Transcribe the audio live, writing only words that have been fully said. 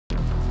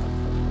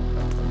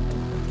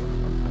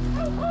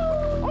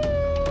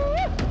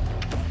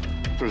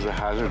there's a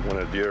hazard when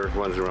a deer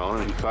runs around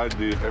inside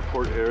the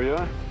airport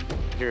area.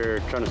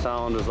 You're trying to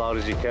sound as loud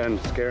as you can,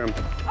 scare him.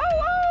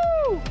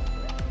 Oh,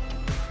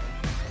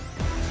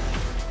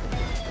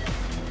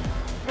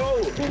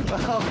 Go!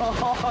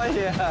 Oh,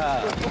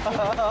 yeah!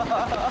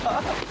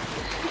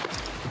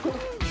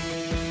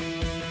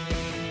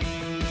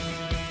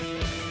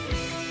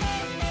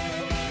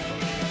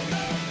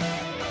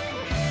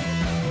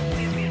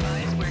 Please be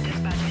advised, we're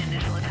dispatching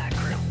initial attack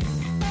crew.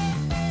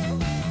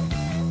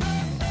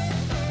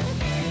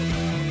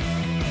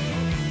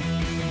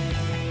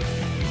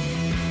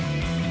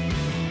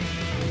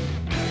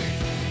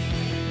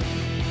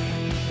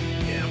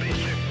 Yeah,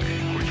 basic.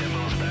 We're 10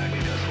 miles back. We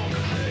got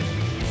focus heading.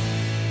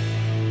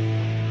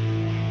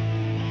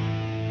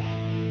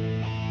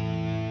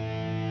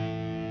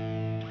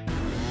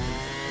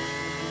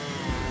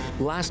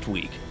 Last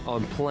week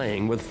on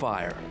Playing with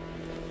Fire,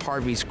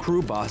 Harvey's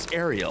crew boss,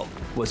 Ariel,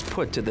 was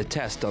put to the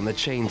test on the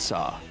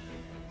chainsaw.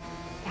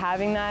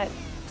 having that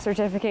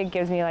certificate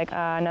gives me like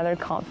another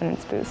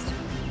confidence boost.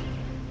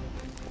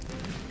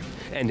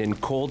 And in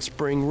Cold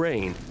Spring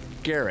rain,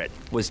 Garrett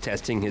was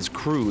testing his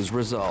crew's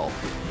resolve.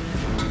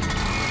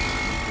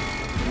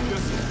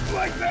 Just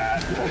like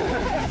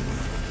that!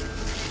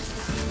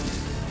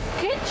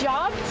 Good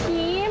job,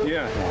 team!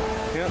 Yeah.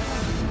 Yep.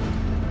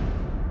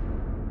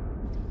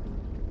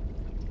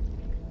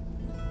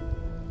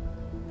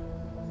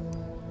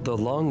 The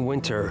long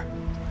winter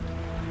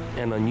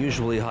and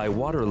unusually high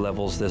water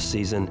levels this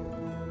season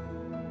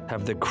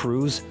have the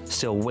crews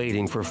still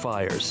waiting for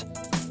fires.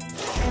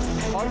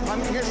 I'm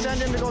gonna send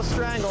him to go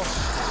strangle.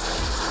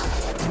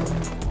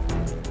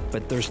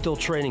 But they're still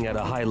training at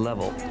a high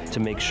level to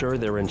make sure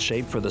they're in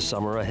shape for the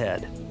summer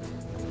ahead.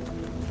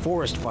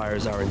 Forest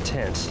fires are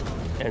intense,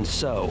 and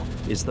so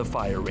is the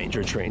fire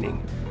ranger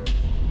training.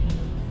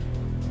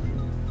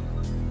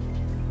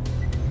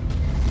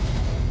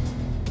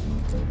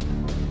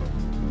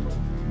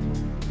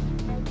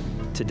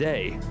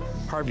 Today,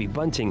 Harvey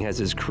Bunting has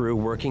his crew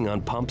working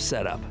on pump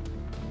setup.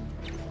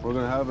 We're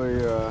gonna have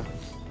a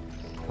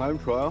time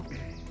trial,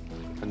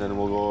 and then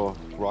we'll go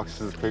rock,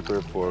 scissors,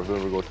 paper for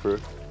whoever goes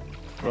first.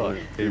 Rock,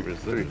 paper,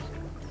 scissors.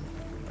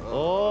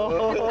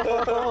 Oh!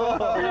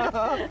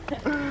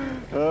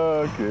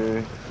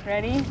 Okay.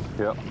 Ready?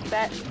 Yep.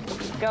 Set,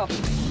 go.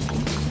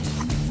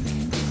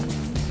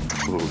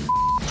 Ooh.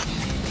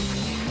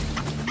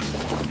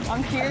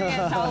 I'm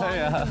curious how long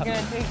this is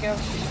gonna take him.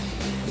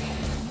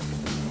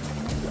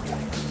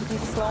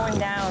 He's slowing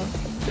down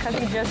because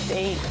he just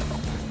ate.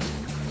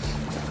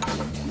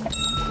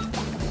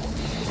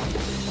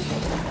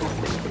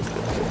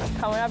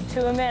 Coming up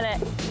to a minute.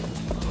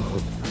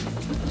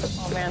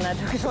 Oh man, that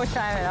took so much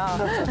time at all.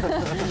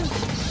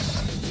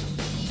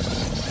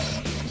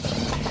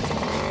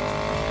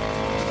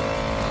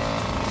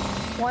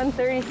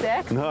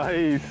 136.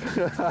 Nice.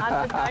 That's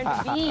the time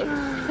to beat.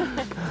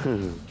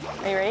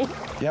 Are you ready?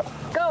 Yep.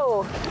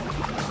 Go.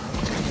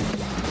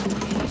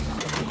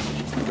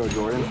 Go,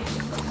 Jordan.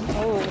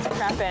 Oh, he's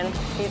prepping.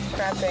 He's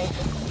prepping.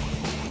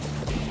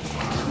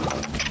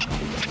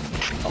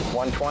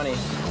 120.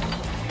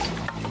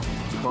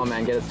 Come on,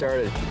 man, get it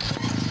started.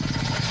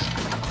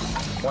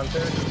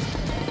 130.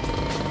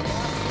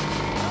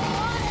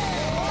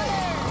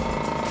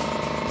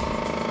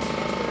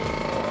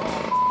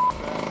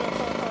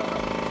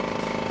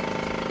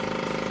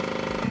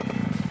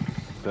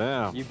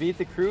 Damn. You beat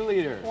the crew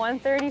leader.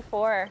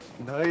 134.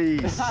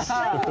 Nice.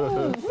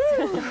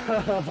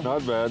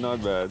 Not bad,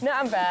 not bad.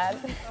 Not bad.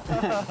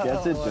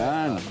 Gets it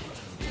done.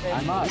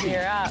 I'm up.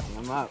 You're up.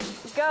 I'm up.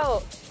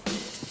 Go.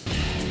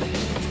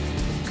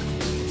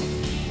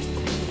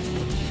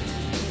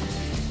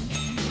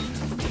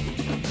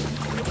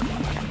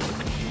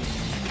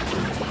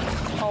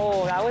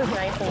 Oh, that was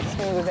nice and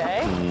smooth,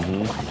 eh?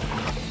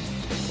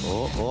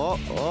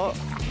 Oh.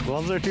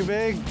 Gloves are too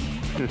big.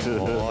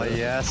 Oh,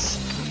 yes.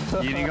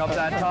 Eating up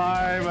that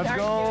time. Let's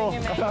go.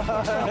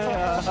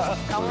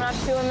 Coming up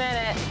to a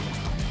minute.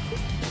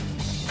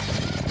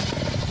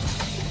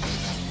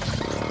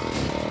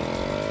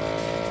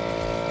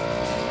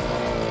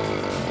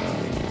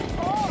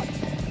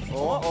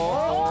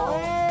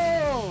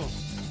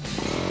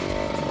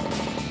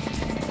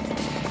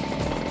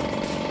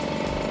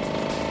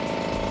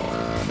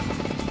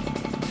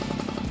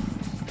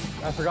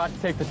 I forgot to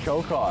take the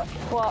choke off.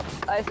 Well,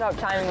 I stopped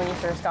timing when you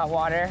first got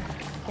water.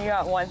 You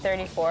got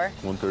 134.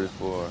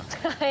 134.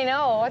 I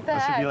know, what the That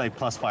should heck? be like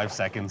plus 5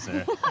 seconds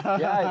there.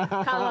 Yeah,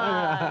 Come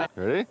on.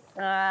 Ready?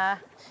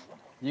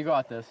 you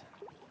got this.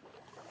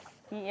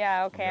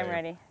 Yeah, okay, I'm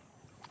ready.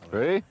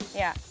 Ready?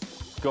 Yeah.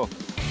 Go.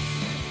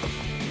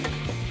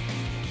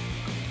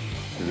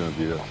 You're gonna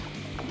beat us.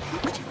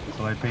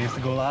 So it pays to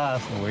go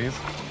last, boys.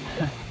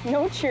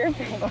 No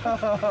chirping.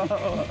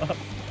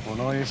 Oh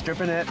no, you're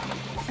stripping it.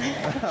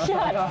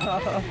 Shut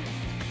up.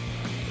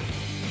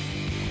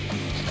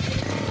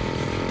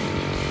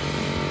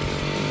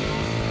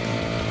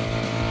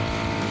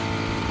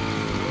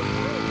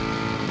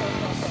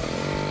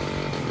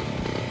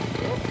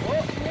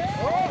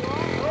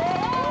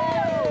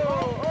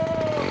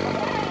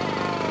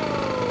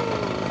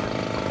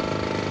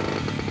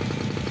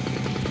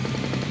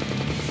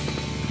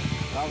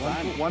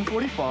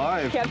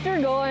 145. Kept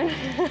her going.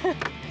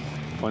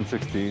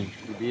 116.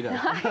 You beat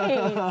us.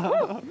 Nice.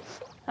 Woo.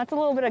 That's a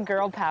little bit of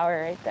girl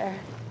power right there.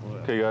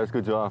 Okay, guys,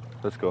 good job.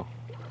 Let's go.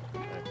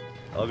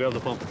 I'll grab the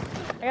pump.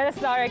 I got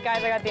this. All right,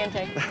 guys, I got the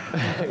intake.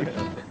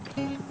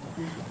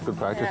 Good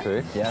practice,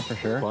 eh? Yeah, for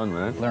sure. Fun,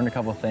 man. Learned a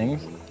couple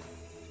things.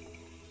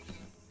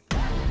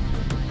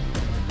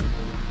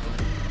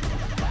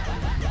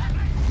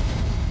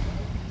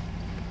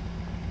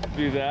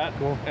 Do that,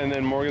 and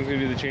then Morgan's gonna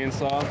do the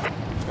chainsaw.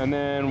 And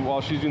then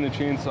while she's doing the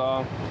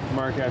chainsaw,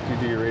 Mark, after you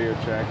do your radio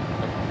check.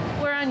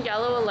 We're on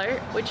yellow alert,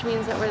 which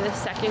means that we're the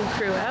second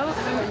crew out.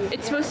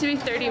 It's supposed to be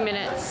 30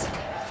 minutes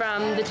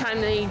from the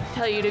time they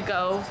tell you to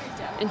go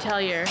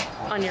until you're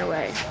on your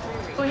way.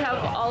 We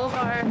have all of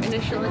our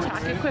initial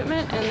attack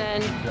equipment and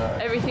then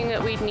everything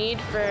that we'd need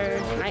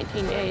for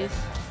 19 days.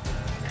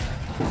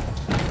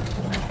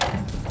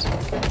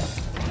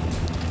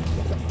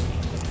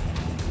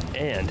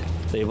 And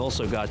they've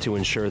also got to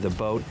ensure the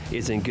boat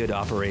is in good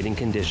operating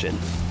condition.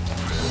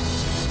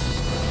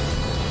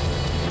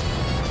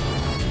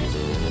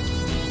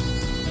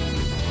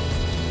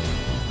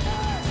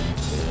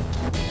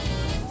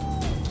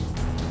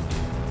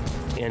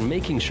 And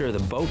making sure the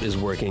boat is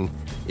working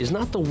is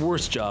not the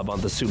worst job on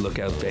the Sioux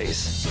Lookout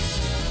base.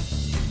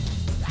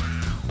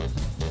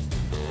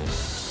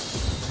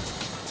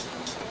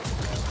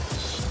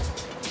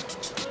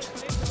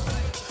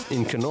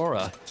 In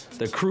Kenora,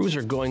 the crews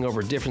are going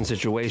over different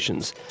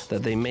situations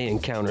that they may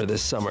encounter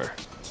this summer.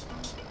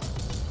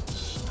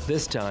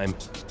 This time,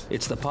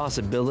 it's the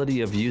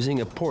possibility of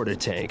using a porta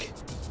tank.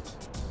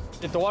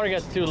 If the water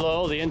gets too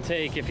low, the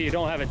intake, if you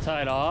don't have it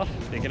tied off,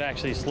 it could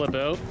actually slip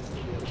out.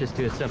 Just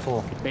do a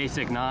simple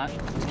basic knot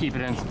to keep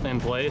it in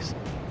place.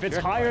 If it's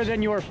higher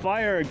than your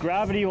fire,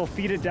 gravity will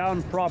feed it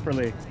down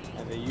properly.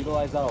 And they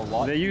utilize that a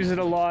lot. They use it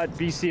a lot,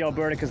 BC,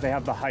 Alberta, because they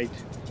have the height.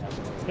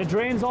 It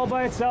drains all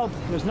by itself.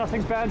 There's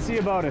nothing fancy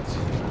about it.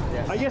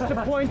 Yes. I guess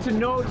the point to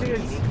note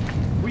is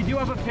we do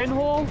have a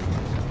pinhole.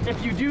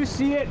 If you do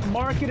see it,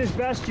 mark it as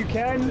best you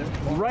can.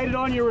 Write it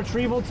on your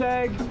retrieval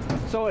tag,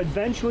 so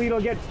eventually it'll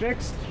get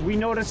fixed. We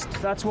noticed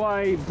that's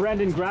why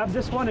Brendan grabbed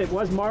this one. It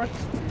was marked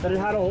that it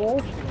had a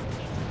hole.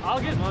 I'll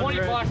get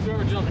 20 bucks to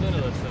whoever jumps into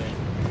this thing.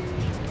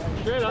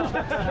 Straight up.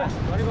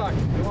 20 bucks.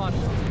 Come on.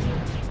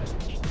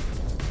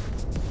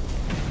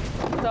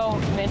 So,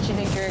 Mitch, you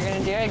think you're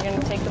gonna do it? You're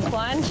gonna take the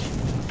plunge?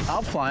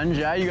 I'll plunge,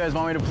 yeah. You guys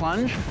want me to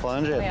plunge?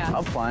 Plunge it. Yeah.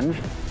 I'll plunge.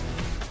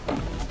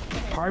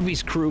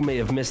 Harvey's crew may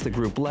have missed the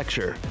group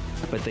lecture,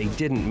 but they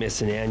didn't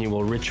miss an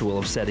annual ritual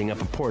of setting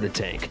up a porta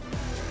tank.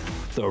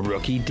 The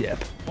rookie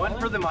dip. 1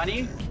 for the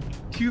money,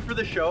 2 for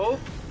the show,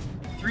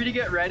 3 to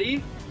get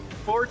ready,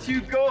 4 to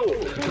go.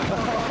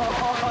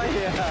 Oh,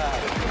 yeah.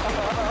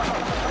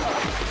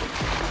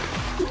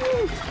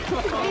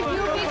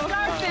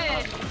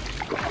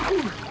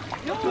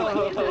 You'll be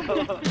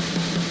started.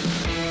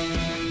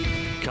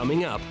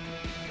 Coming up.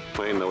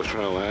 Plane that was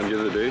trying to land the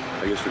other day,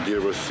 I guess the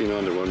deer was seen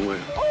on the runway.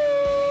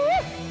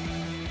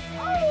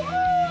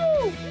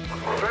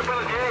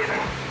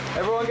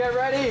 Everyone get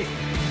ready.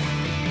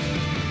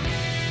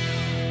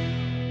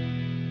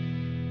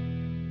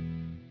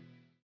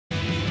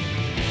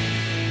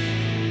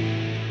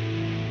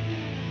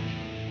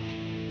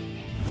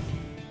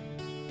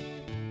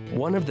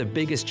 One of the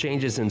biggest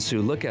changes in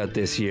Sioux Lookout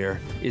this year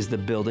is the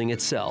building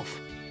itself.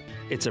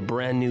 It's a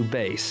brand new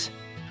base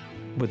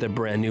with a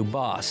brand new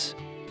boss,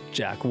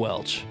 Jack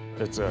Welch.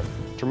 It's a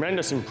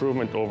tremendous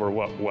improvement over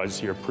what was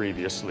here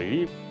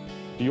previously.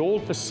 The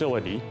old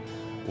facility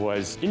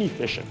was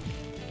inefficient.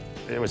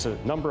 There was a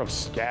number of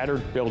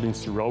scattered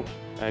buildings throughout,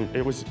 and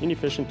it was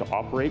inefficient to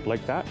operate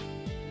like that.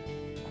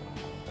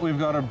 We've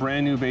got a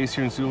brand new base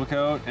here in Sioux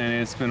Lookout, and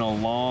it's been a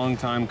long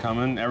time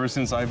coming. Ever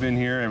since I've been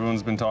here,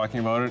 everyone's been talking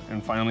about it,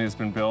 and finally it's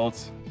been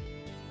built.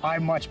 I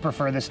much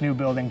prefer this new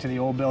building to the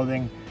old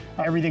building.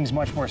 Everything's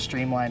much more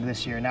streamlined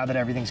this year, now that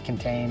everything's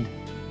contained.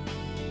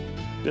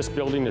 This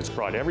building has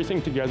brought everything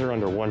together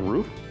under one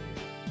roof.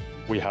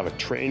 We have a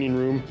training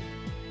room.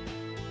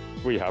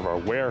 We have our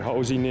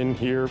warehousing in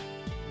here.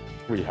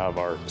 We have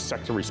our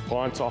sector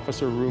response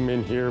officer room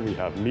in here. We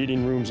have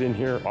meeting rooms in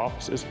here,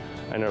 offices,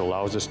 and it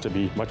allows us to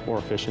be much more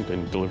efficient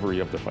in delivery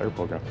of the fire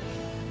program.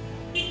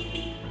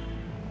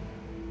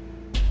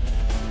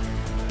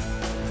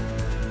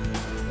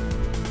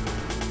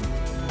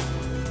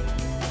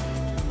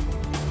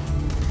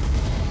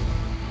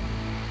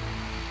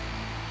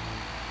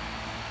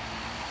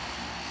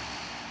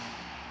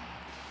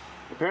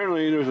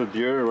 Apparently there's a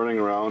deer running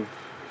around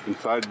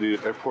inside the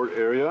airport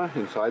area,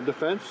 inside the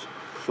fence.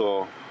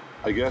 So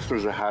I guess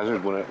there's a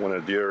hazard when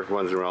a deer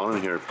runs around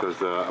in here,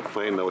 because a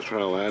plane that was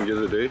trying to land the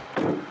other day,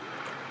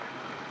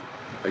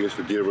 I guess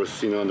the deer was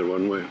seen on the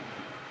runway.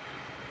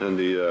 And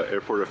the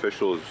airport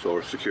officials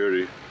or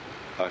security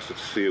asked us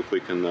to see if we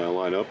can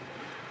line up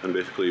and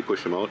basically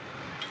push them out.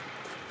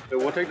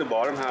 We'll take the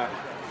bottom half.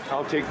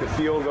 I'll take the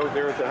field out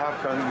there at the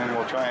half ton, and then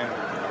we'll try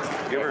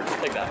and give her.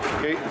 Take that.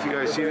 Okay, if you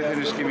guys see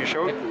anything, just give me a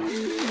shout.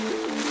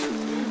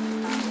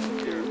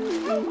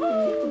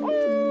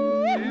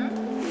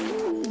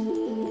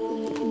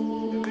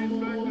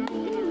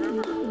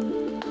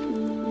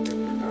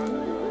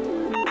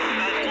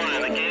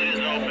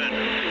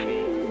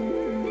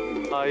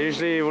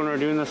 Usually when we're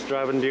doing this,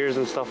 driving deers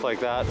and stuff like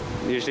that,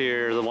 usually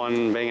you're the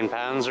one banging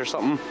pans or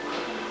something.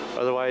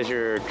 Otherwise,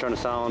 you're trying to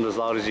sound as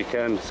loud as you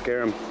can to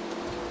scare him,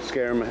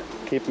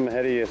 keep him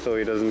ahead of you so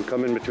he doesn't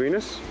come in between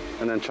us,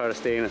 and then try to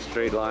stay in a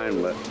straight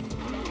line. But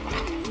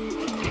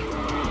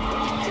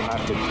you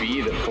have to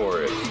be the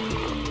forest.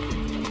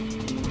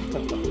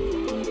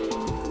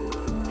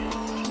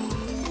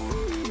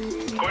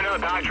 Going down the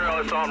back trail,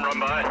 I saw him run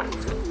by.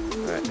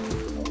 all right.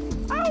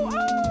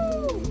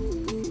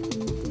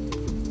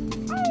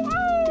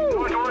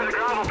 Going towards the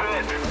gravel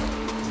pit.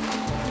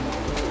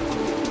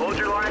 Hold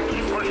your line,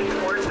 keep pushing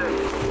towards it.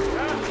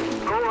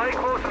 Go right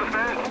close to the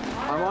fence.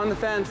 I'm on the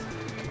fence.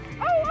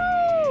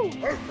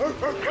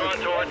 Going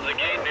towards the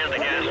gate near the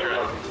gas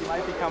truck. He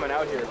might be coming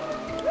out here.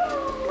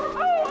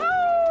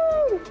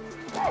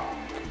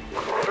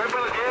 Right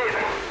by the gate.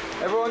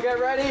 Everyone get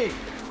ready.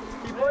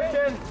 Keep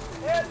pushing.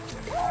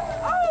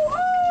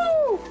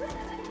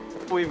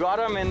 We've got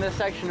him in this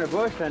section of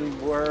bush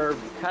and we're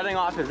cutting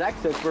off his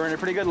exits. We're in a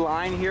pretty good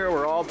line here.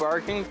 We're all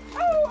barking.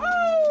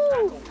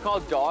 It's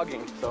called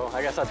dogging, so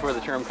I guess that's where the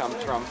term comes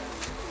from.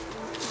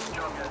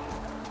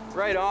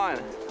 Right on.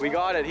 We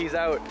got it. He's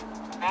out.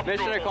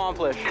 Mission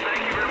accomplished.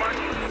 Thank you very much.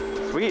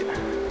 Sweet.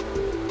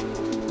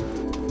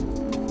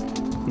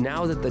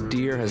 Now that the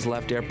deer has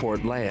left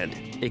airport land,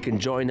 it can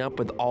join up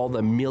with all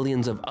the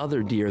millions of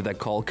other deer that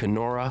call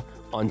Kenora,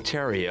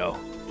 Ontario,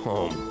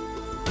 home.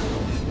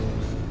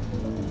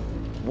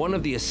 One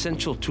of the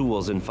essential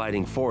tools in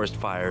fighting forest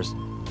fires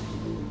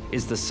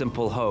is the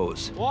simple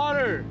hose.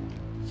 Water!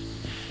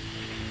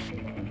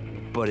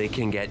 But it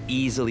can get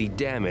easily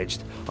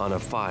damaged on a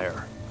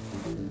fire.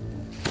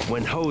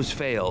 When hose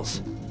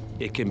fails,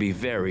 it can be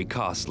very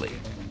costly.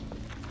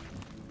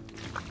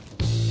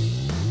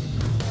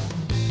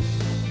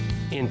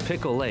 In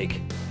Pickle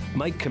Lake,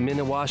 Mike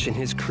Kaminawash and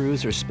his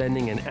crews are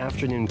spending an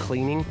afternoon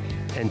cleaning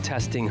and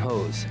testing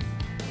hose.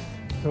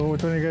 So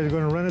which one are you guys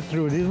going to run it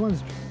through? These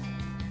ones?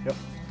 Yep.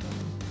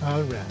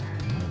 All right.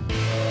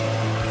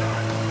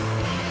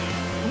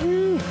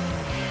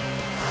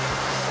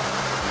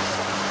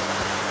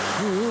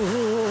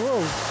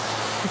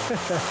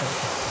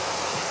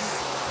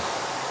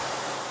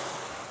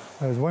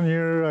 There was one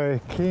year I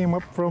came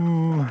up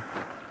from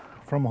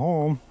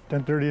home,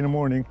 10:30 in the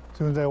morning. As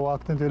soon as I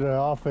walked into the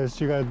office,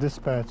 you got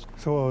dispatched.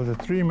 So it was a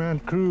 3-man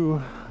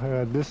crew. I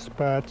got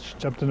dispatched,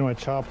 jumped into my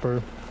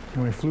chopper,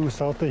 and we flew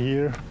south of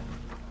here.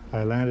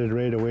 I landed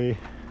right away,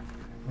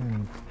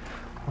 and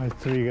my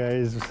 3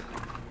 guys,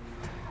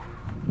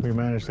 we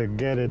managed to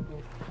get it.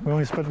 We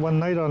only spent 1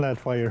 night on that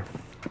fire,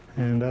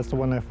 and that's the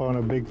one I found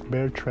a big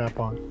bear trap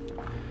on.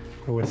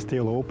 It was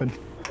still open,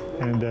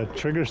 and the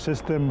trigger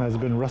system has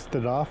been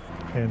rusted off,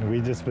 and we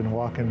just been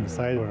walking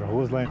beside our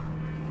hose line,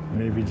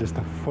 maybe just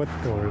a foot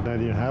or not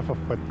even half a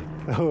foot.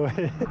 So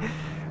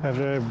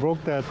after I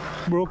broke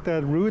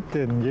that root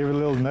and gave it a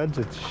little nudge,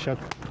 it shut.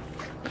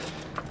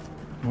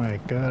 My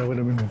God, that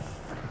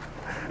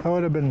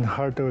would have been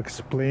hard to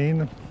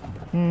explain.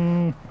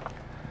 Need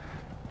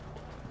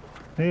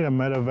a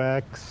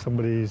medevac.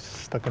 Somebody's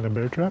stuck in a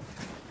bear trap.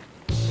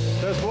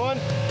 Just 1,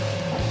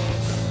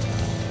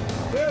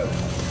 2.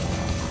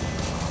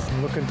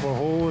 I'm looking for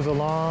holes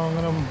along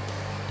them,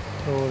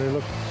 so they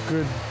look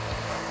good.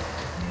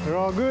 They're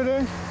all good,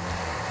 eh?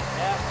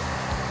 Yeah.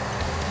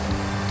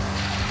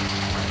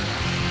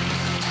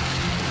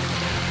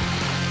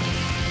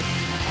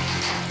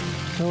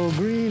 So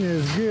green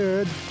is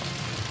good,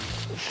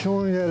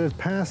 showing that it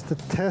passed the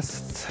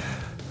test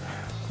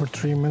for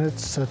 3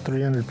 minutes at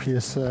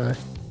 300 psi.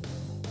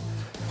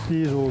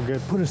 These will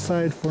get put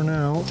aside for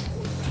now,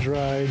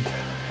 dried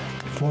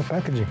for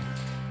packaging.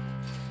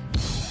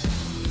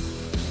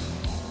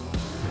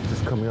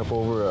 Just coming up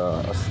over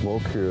a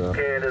smoke here.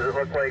 Okay, does it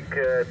look like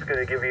it's going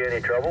to give you any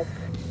trouble?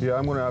 Yeah,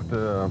 I'm gonna have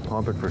to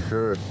pump it for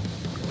sure.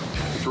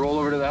 Just roll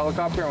over to the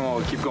helicopter and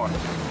we'll keep going.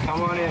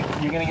 Come on in.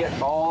 You're going to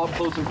get all up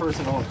close and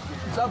personal.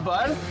 What's up,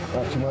 bud?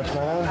 Not too much,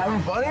 man.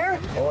 Having fun here?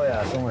 Oh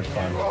yeah, so much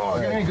fun. Oh,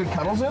 got any good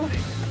cuddles in?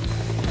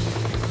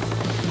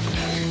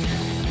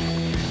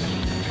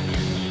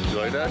 You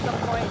like that?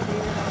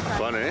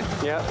 Fun, eh?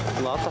 Yeah,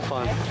 lots of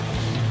fun.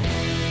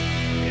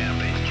 Yeah,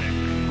 base check.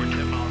 We're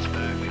 10 miles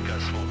back. We've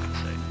got smoke in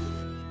sight.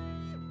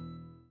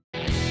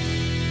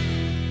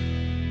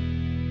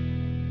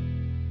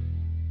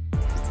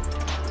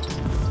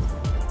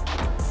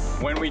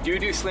 When we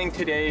do sling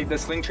today, the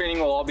sling training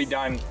will all be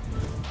done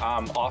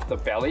off the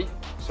belly.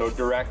 So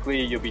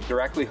you'll be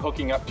directly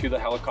hooking up to the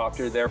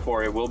helicopter,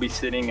 therefore it will be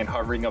sitting and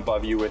hovering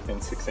above you within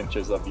 6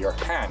 inches of your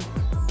hand.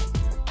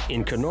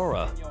 In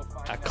Kenora,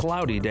 a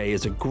cloudy day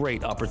is a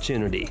great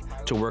opportunity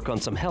to work on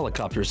some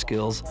helicopter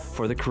skills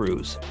for the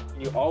crews.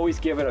 You always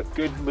give it a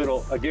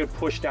good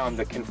push down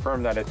to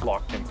confirm that it's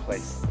locked in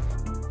place.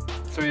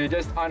 So you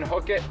just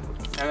unhook it,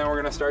 and then we're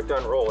gonna start to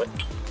unroll it.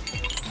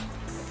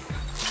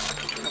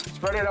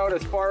 Spread it out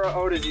as far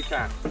out as you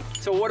can.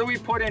 So what do we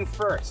put in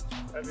first?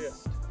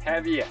 Heaviest.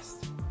 Heaviest.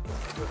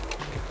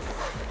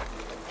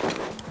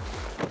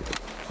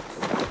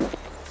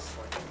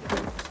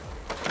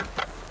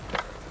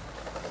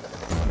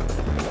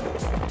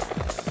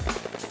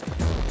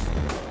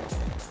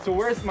 So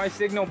where's my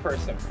signal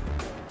person?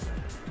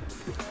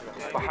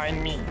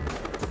 Behind me.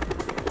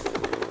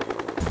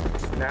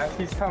 Now as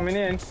he's coming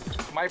in,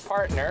 my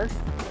partner,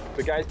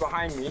 the guys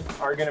behind me,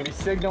 are gonna be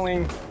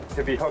signaling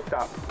to be hooked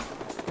up.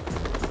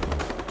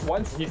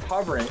 Once he's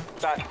hovering,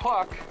 that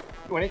hook,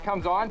 when it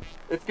comes on,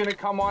 it's gonna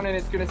come on and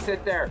it's gonna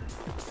sit there.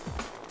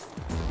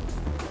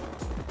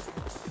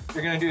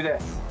 You're gonna do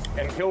this,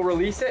 and he'll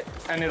release it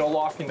and it'll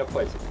lock into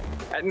place.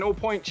 At no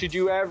point should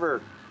you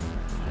ever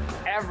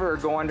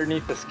go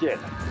underneath the skid.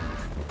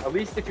 At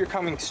least if you're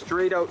coming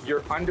straight out,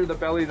 you're under the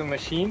belly of the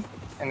machine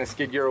and the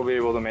skid gear will be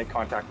able to make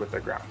contact with the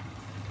ground.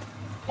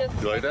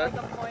 You like that?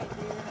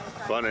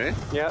 Fun, eh?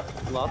 Yeah,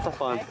 lots of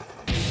fun.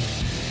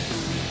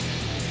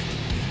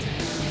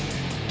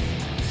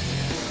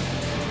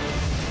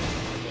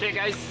 Okay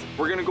guys,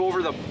 we're gonna go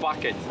over the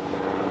bucket.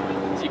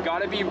 So you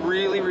gotta be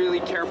really,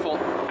 really careful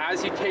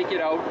as you take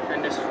it out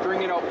and to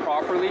string it out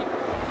properly.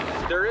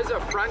 There is a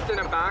front and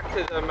a back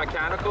to the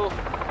mechanical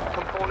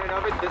component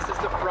of it. This is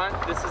the front,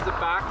 this is the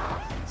back.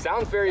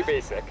 Sounds very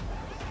basic,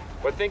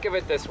 but think of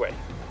it this way.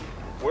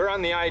 We're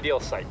on the ideal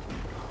site.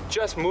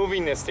 Just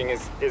moving this thing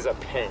is a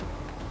pain.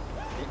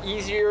 The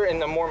easier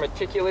and the more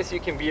meticulous you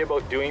can be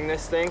about doing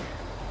this thing,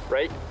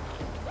 right?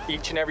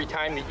 Each and every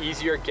time, the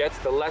easier it gets,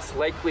 the less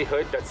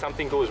likelihood that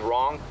something goes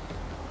wrong.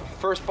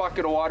 First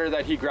bucket of water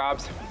that he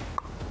grabs,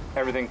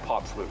 everything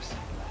pops loose.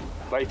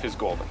 Life is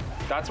golden.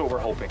 That's what we're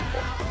hoping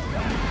for.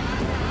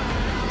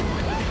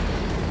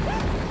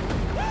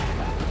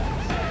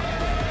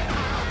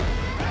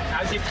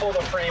 As you pull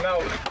the frame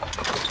out,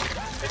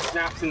 it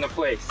snaps into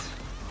place.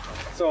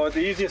 So the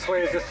easiest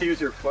way is just to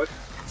use your foot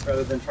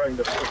rather than trying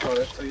to push on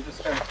it. So you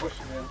just kind of push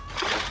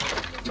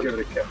it in, give it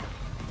a kick.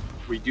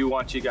 We do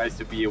want you guys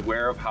to be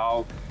aware of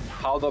how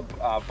the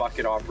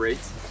bucket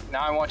operates.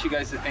 Now I want you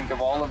guys to think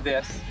of all of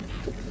this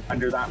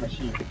under that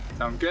machine.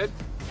 Sound good?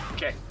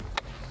 Okay,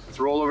 let's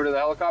roll over to the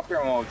helicopter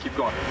and we'll keep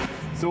going.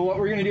 So what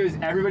we're gonna do is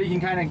everybody can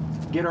kind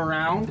of get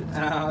around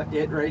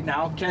it right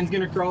now. Ken's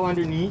gonna crawl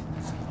underneath.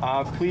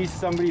 Please,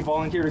 somebody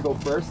volunteer to go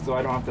first so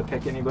I don't have to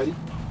pick anybody.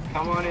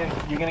 Come on in.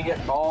 You're gonna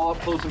get all up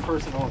close and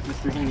personal with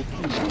Mr. Heaney.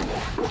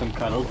 Some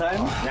cuddle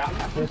time? Yeah.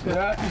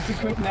 Just a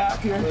quick nap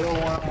here. Little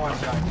one-on-one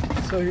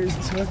time. So here's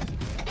the switch.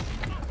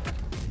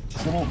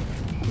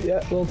 Yeah,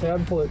 little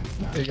tab, pull it.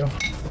 There you go.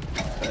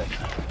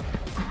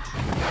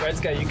 Red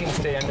Sky, you can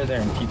stay under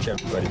there and teach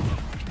everybody.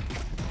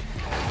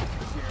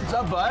 What's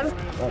up, bud?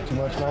 Not too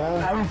much,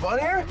 man. Having fun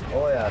here?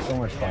 Oh yeah, so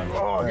much fun.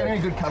 Oh, getting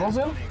any good cuddles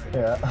in?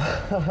 Yeah.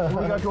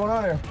 What we got going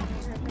on here?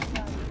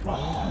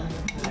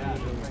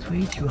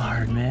 Way too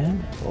hard,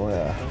 man. Oh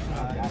yeah.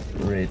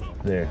 Right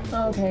there.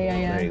 Okay,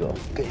 yeah. There you go.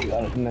 Okay, you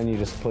got it. And then you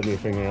just put your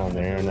finger on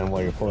there, and then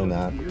while you're pulling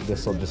that,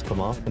 this will just come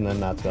off, and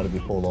then that's got to be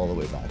pulled all the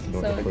way back. So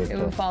it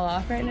will fall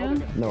off right now?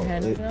 No. Your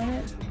hand isn't on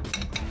it?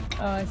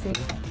 Oh, I see.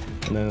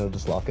 And then it'll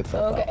just lock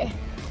itself Okay. up.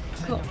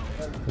 Cool.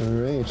 All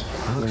right.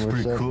 That looks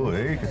pretty cool,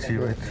 eh? You can see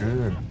right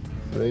through it.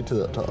 Right to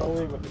the top. All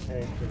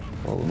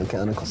the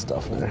mechanical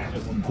stuff in there.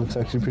 Looks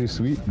actually pretty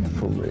sweet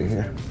from right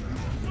here.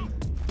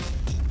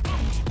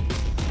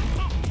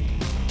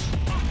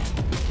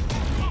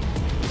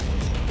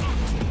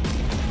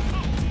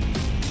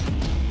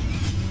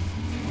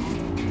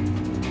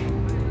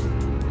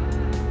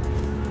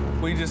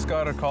 We just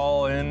got a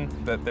call in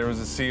that there was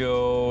a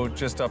CO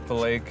just up the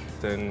lake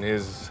and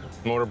his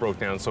motor broke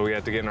down, so we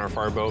had to get in our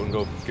fire boat and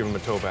go give him a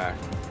tow back.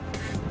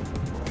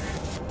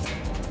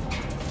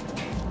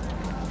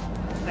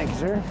 Thank you,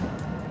 sir.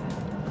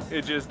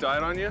 It just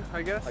died on you,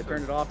 I guess? I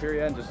turned it off here,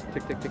 yeah, and just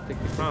tick, tick, tick, tick,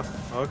 tick. Huh,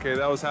 okay,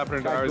 that was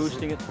happening to Tried ours.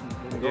 boosting it.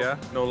 Yeah,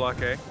 no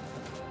luck, eh?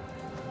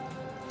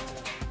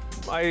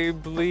 I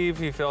believe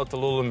he felt a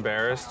little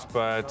embarrassed,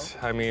 but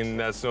I mean,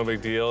 that's no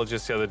big deal.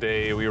 Just the other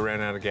day, we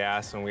ran out of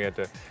gas and we had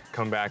to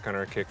come back on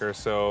our kicker,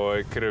 so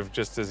it could have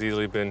just as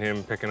easily been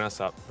him picking us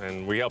up,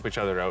 and we help each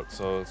other out,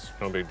 so it's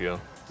no big deal.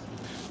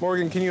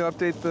 Morgan, can you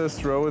update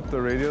this row with the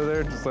radio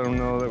there? Just let them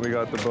know that we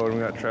got the boat and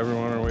we got Trevor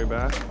on our way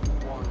back.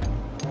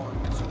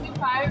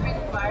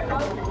 Fire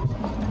boat.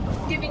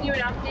 Just giving you an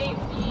update.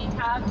 We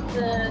have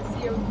the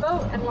CO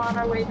boat and we're on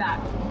our way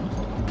back.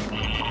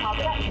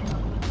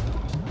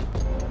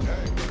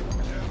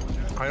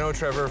 I know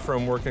Trevor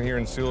from working here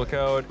in Sioux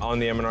Lookout on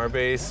the M&R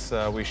base.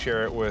 We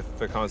share it with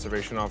the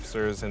conservation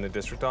officers in the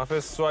district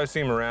office. So I've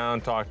seen him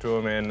around, talked to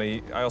him, and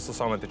I also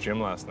saw him at the gym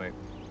last night.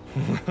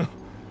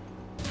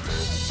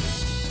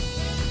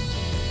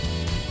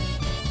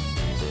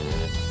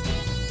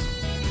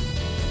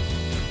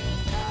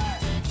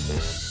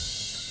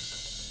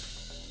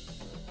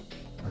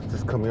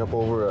 Just coming up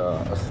over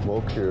a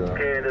smoke here.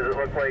 Okay, does it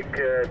look like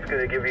it's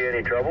going to give you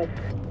any trouble?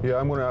 Yeah,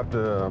 I'm gonna have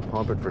to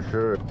pump it for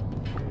sure.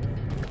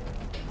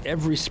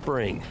 Every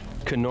spring,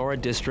 Kenora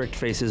District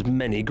faces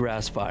many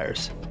grass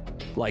fires,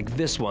 like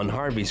this one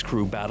Harvey's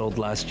crew battled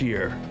last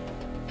year.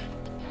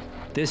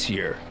 This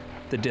year,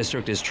 the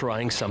district is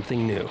trying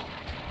something new.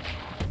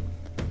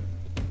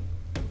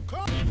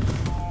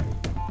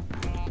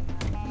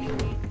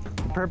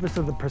 The purpose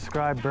of the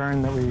prescribed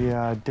burn that we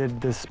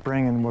did this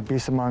spring in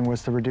Wabisamong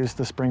was to reduce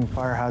the spring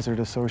fire hazard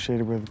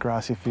associated with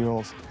grassy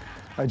fuels.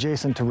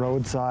 adjacent to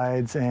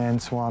roadsides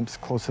and swamps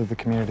close to the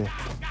community.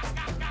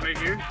 Right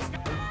here?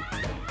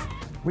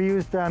 We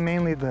used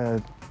mainly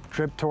the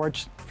drip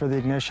torch for the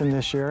ignition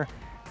this year,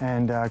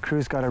 and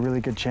crews got a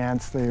really good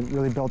chance. They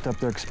really built up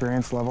their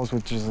experience levels,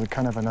 which is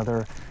kind of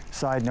another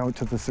side note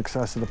to the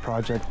success of the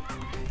project.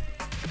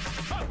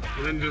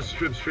 And then just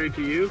strip straight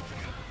to you?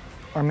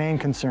 Our main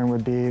concern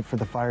would be for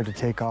the fire to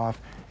take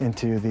off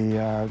into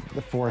the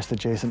forest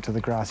adjacent to the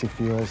grassy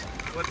fields.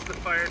 What's the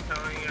fire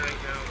telling you right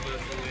now?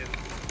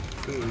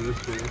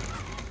 This way.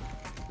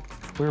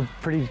 We're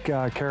pretty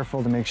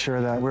careful to make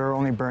sure that we're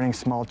only burning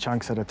small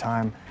chunks at a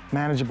time,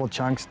 manageable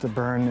chunks to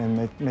burn,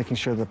 and making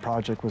sure the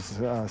project was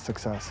a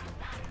success.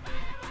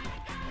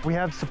 We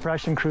have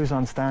suppression crews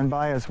on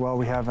standby as well.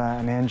 We have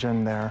an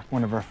engine there,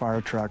 one of our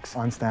fire trucks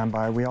on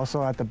standby. We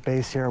also, at the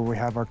base here, we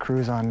have our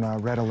crews on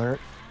red alert.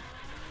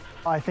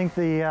 I think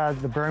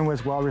the burn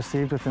was well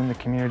received within the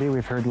community.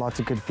 We've heard lots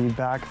of good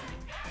feedback.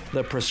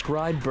 The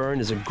prescribed burn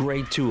is a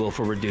great tool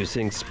for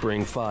reducing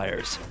spring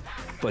fires.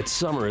 But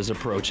summer is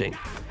approaching,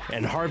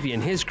 and Harvey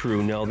and his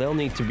crew know they'll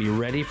need to be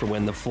ready for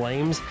when the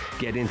flames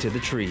get into the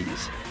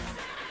trees.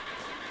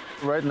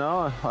 Right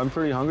now, I'm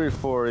pretty hungry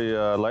for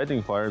a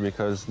lighting fire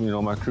because, you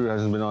know, my crew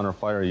hasn't been on a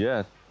fire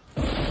yet.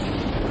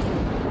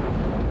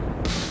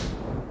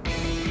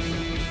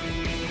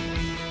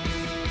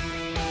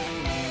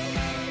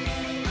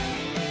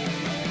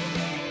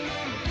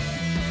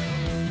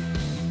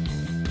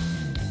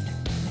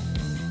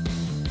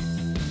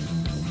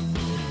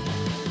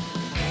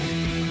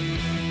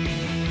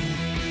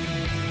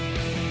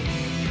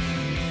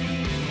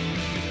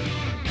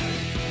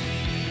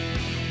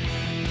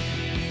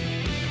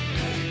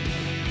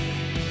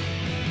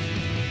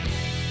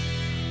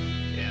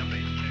 Yeah,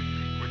 base check.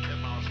 We're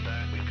 10 miles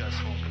back. We've got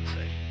smoke.